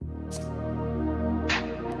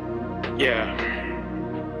Yeah.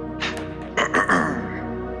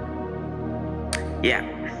 Yeah.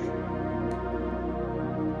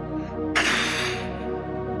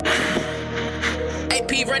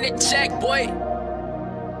 AP run it check, boy.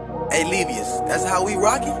 Hey, Levius, that's how we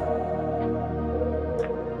rockin'?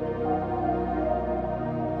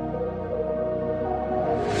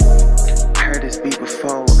 Heard this beat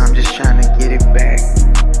before, I'm just trying to get it back.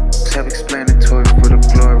 Self-explanatory for the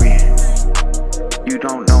glory. You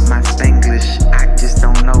don't know my Spanglish, I just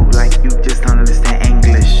don't know, like you just don't understand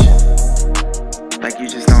English. Like you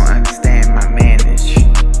just don't understand my manage.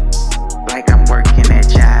 Like I'm working that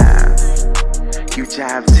job. You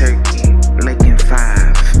jive turkey, licking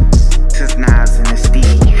 5. Since Nas and the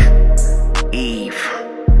Steve. Eve,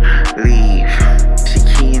 leave. She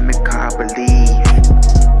key in the car, believe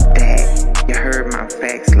that. You heard my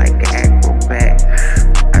facts like an acrobat.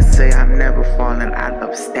 I say I'm never falling out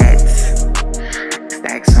of stats.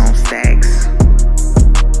 Stacks on stacks.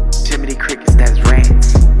 Jiminy Crickets, that's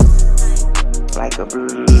rats. Like a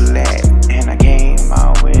bullet, and I came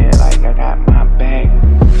out with like I got my back.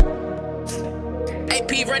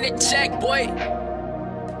 AP run it check, boy.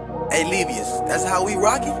 Hey, Levius, that's how we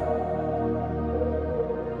rockin'?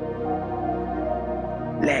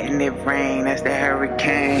 Letting it rain, that's the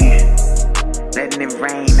hurricane. Letting it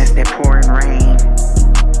rain, that's that pouring rain.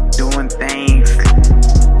 Doing things.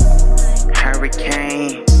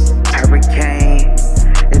 Hurricane, hurricane.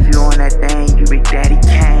 If you on that thing, you Big Daddy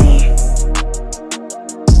Kane.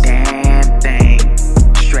 Damn thing,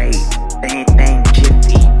 straight. Damn thing,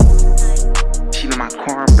 jiffy. She be my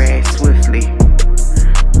cornbread swiftly.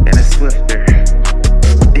 Then a swifter,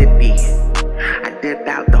 dippy. I dipped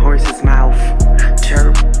out the horse's mouth.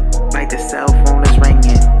 Chirp, like the cell phone is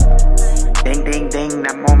ringing. Ding, ding, ding,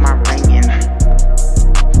 I'm on my ringing.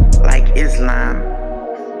 Like Islam,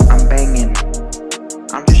 I'm banging.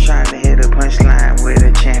 I'm just trying to hit a punchline with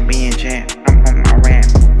a champion chant. I'm on my rant.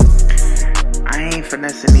 I ain't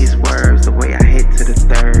finessing these words the way I hit to the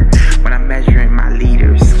third. When I'm measuring my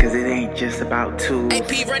leaders, cause it ain't just about tools.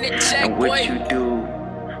 AP run it check, And what boy. you do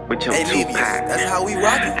with your Hey, Levius, Tupac. that's how we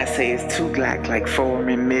rockin'? I say it's 2 Glock like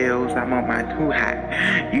Foreman Mills. I'm on my who hot.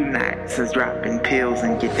 You not, since dropping pills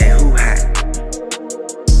and get that who hot.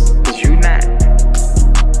 Cause you not.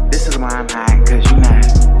 This is why I'm hot, cause you not.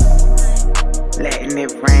 Letting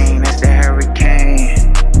it rain, that's that